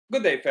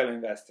Good day, fellow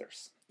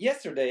investors.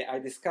 Yesterday I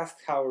discussed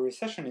how a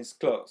recession is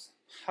close.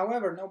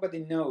 However, nobody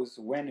knows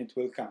when it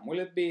will come. Will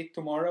it be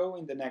tomorrow,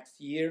 in the next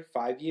year,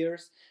 5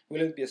 years?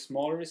 Will it be a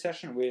small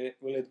recession? Will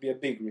it be a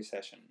big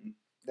recession?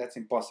 That's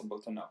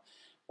impossible to know.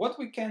 What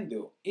we can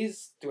do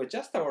is to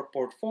adjust our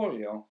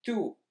portfolio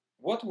to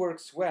what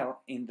works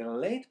well in the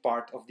late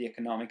part of the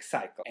economic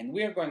cycle. And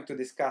we are going to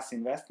discuss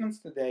investments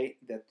today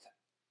that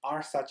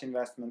are such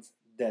investments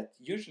that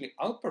usually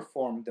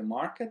outperform the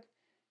market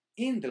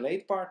in the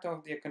late part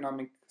of the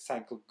economic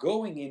cycle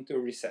going into a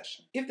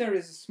recession. If there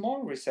is a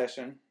small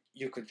recession,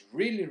 you could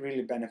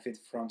really benefit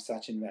from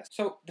such investment.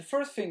 So the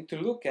first thing to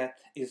look at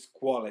is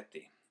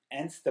quality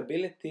and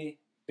stability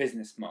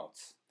business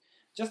modes.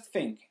 Just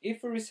think,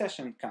 if a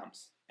recession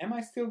comes, am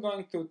I still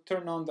going to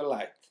turn on the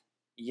light?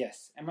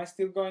 Yes. Am I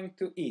still going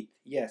to eat?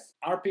 Yes.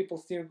 Are people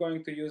still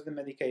going to use the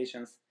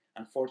medications?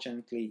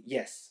 Unfortunately,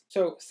 yes.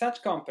 So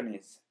such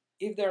companies,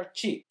 if they are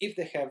cheap, if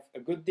they have a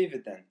good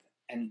dividend,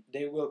 and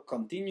they will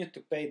continue to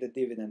pay the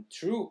dividend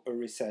through a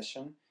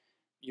recession,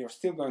 you're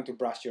still going to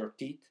brush your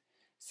teeth.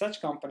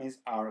 Such companies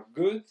are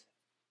good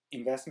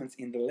investments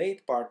in the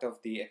late part of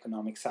the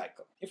economic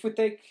cycle. If we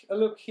take a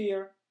look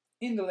here,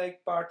 in the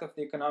late part of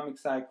the economic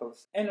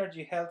cycles,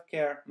 energy,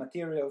 healthcare,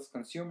 materials,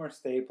 consumer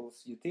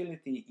staples,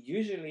 utility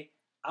usually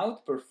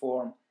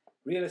outperform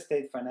real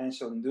estate,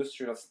 financial,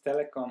 industrials,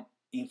 telecom,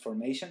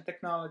 information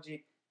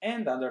technology,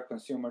 and other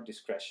consumer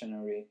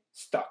discretionary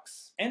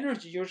stocks.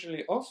 Energy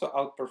usually also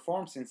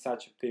outperforms in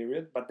such a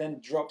period, but then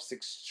drops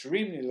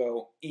extremely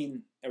low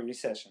in a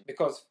recession.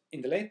 Because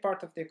in the late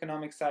part of the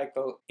economic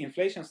cycle,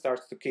 inflation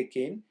starts to kick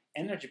in,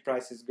 energy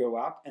prices go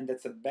up, and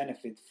that's a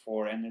benefit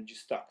for energy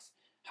stocks.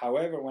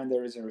 However, when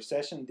there is a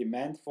recession,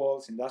 demand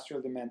falls,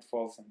 industrial demand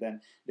falls, and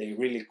then they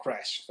really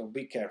crash, so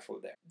be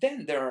careful there.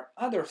 Then there are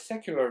other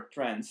secular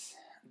trends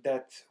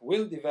that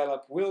will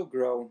develop, will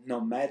grow,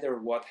 no matter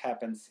what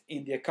happens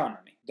in the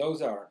economy.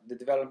 Those are the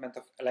development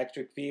of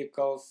electric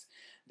vehicles,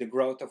 the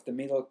growth of the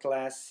middle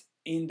class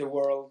in the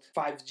world,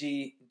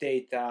 5G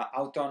data,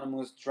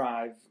 autonomous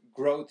drive,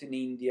 growth in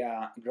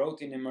India,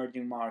 growth in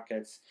emerging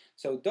markets.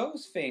 So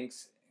those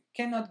things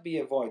cannot be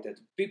avoided.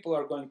 People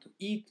are going to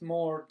eat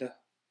more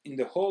in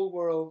the whole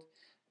world,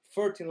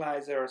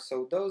 fertilizer,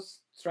 so those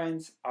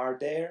trends are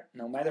there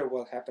no matter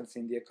what happens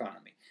in the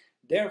economy.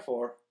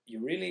 Therefore,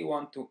 you really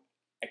want to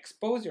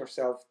expose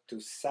yourself to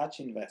such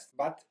investments,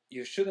 but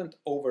you shouldn't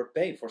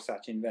overpay for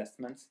such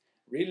investments.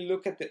 Really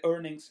look at the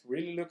earnings,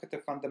 really look at the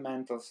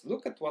fundamentals,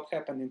 look at what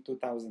happened in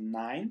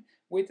 2009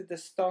 with the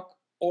stock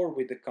or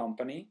with the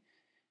company.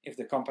 If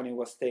the company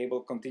was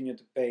stable, continue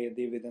to pay a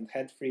dividend,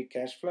 had free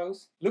cash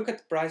flows. Look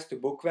at price to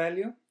book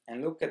value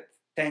and look at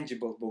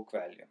tangible book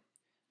value.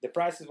 The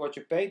price is what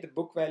you pay, the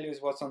book value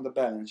is what's on the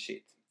balance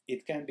sheet.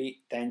 It can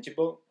be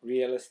tangible,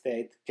 real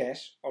estate,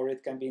 cash, or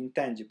it can be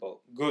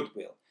intangible,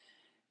 goodwill.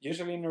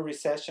 Usually in a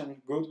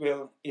recession,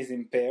 goodwill is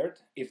impaired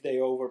if they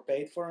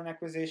overpaid for an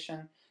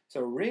acquisition.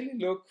 So really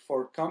look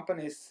for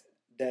companies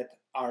that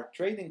are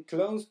trading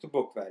close to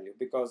book value,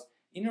 because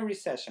in a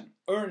recession,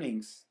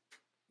 earnings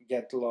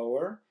get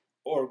lower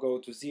or go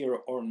to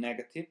zero or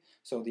negative.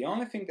 So the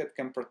only thing that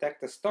can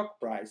protect the stock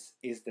price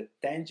is the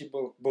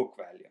tangible book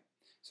value.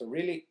 So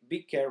really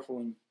be careful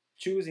in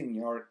choosing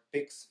your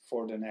picks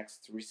for the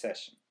next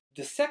recession.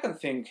 The second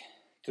thing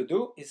to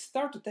do is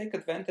start to take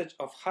advantage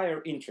of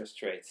higher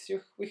interest rates.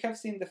 We have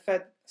seen the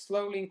Fed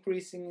slowly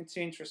increasing its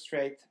interest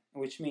rate,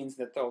 which means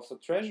that also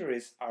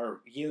treasuries are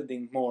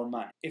yielding more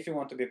money. If you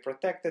want to be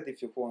protected,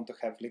 if you want to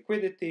have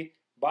liquidity,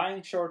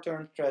 buying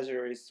short-term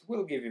treasuries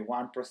will give you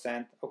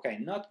 1%. Okay,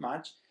 not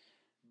much,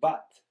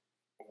 but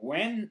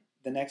when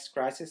the next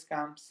crisis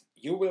comes,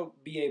 you will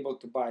be able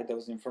to buy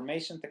those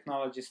information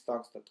technology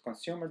stocks, that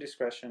consumer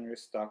discretionary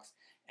stocks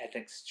at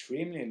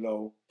extremely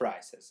low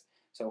prices.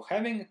 So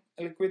having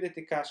a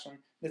liquidity cushion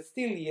that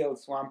still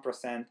yields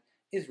 1%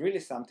 is really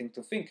something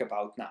to think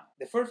about now.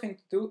 The first thing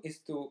to do is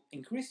to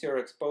increase your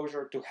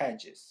exposure to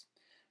hedges.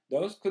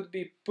 Those could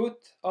be put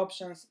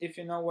options if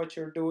you know what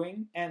you're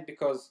doing, and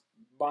because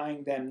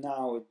buying them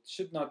now it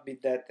should not be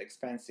that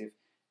expensive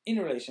in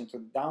relation to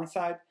the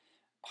downside.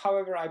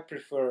 However, I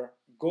prefer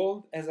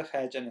gold as a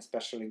hedge, and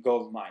especially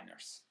gold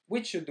miners,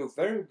 which should do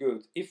very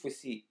good if we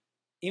see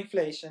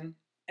inflation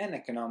and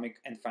economic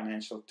and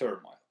financial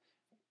turmoil.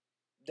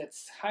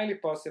 That's highly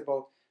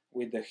possible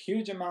with the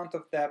huge amount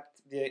of debt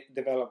the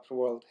developed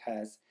world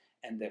has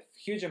and the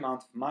huge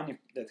amount of money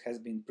that has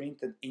been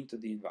printed into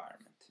the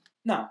environment.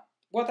 Now,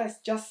 what I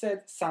just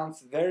said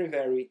sounds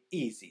very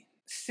easy.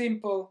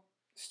 Simple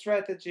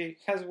strategy,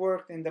 has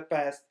worked in the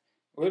past,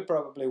 will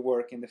probably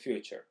work in the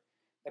future.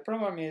 The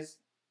problem is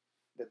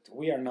that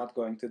we are not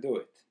going to do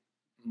it.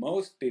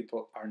 Most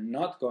people are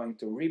not going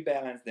to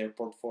rebalance their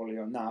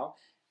portfolio now,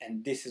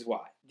 and this is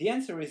why. The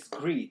answer is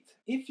greed.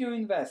 If you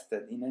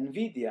invested in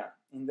Nvidia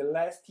in the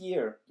last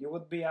year, you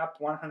would be up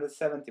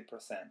 170%,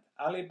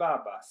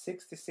 Alibaba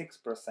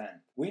 66%,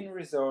 Wynn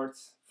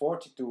Resorts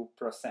 42%.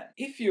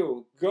 If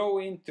you go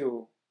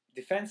into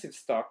defensive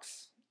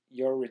stocks,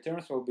 your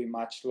returns will be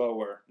much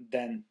lower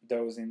than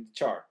those in the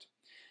chart.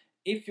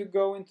 If you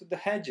go into the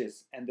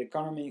hedges and the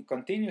economy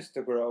continues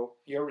to grow,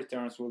 your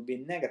returns will be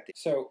negative.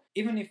 So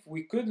even if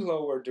we could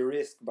lower the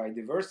risk by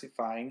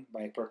diversifying,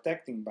 by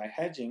protecting, by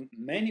hedging,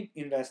 many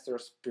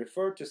investors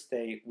prefer to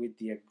stay with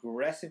the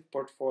aggressive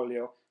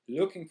portfolio,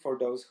 looking for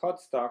those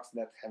hot stocks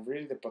that have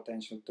really the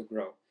potential to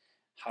grow.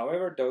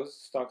 However, those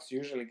stocks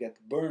usually get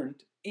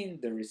burned in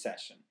the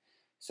recession.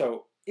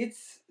 So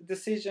it's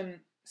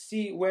decision,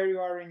 see where you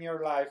are in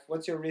your life,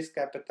 what's your risk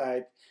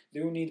appetite,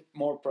 do you need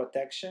more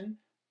protection,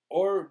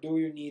 or do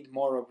you need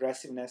more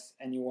aggressiveness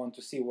and you want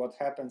to see what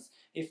happens?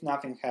 If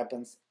nothing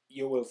happens,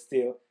 you will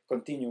still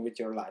continue with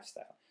your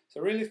lifestyle.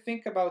 So really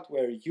think about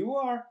where you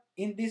are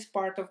in this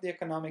part of the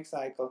economic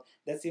cycle.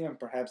 That's even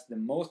perhaps the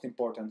most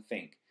important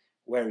thing.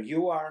 Where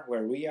you are,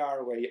 where we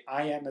are, where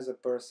I am as a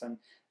person,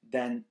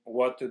 then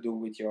what to do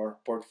with your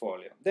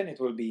portfolio. Then it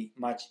will be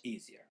much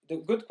easier. The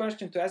good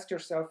question to ask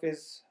yourself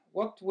is,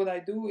 what would I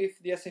do if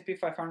the S&P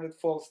 500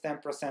 falls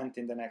 10%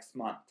 in the next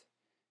month?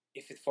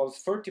 If it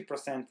falls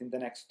 30% in the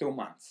next 2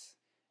 months,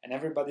 and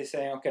everybody's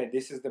saying, okay,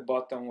 this is the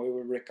bottom, we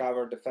will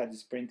recover, the Fed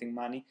is printing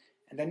money,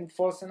 and then it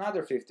falls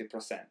another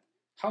 50%.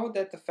 How would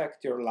that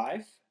affect your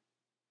life?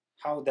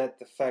 How would that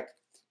affect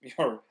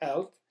your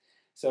health?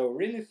 So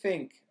really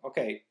think,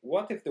 okay,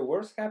 what if the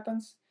worst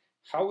happens?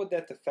 How would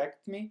that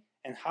affect me?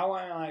 And how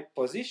am I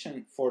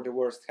positioned for the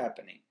worst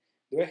happening?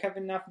 Do I have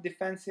enough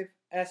defensive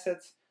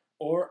assets,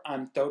 or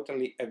I'm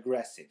totally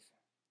aggressive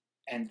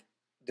and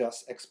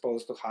thus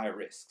exposed to high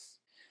risks?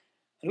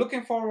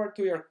 Looking forward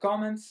to your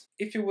comments.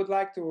 If you would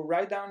like to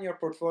write down your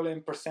portfolio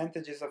in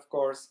percentages, of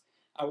course,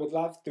 I would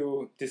love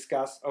to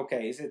discuss,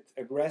 okay, is it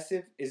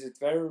aggressive? Is it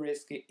very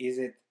risky? Is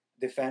it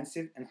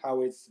defensive? And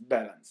how it's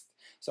balanced.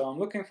 So I'm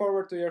looking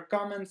forward to your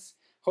comments.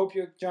 Hope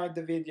you enjoyed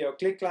the video.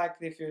 Click like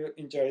if you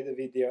enjoyed the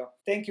video.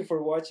 Thank you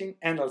for watching,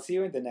 and I'll see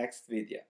you in the next video.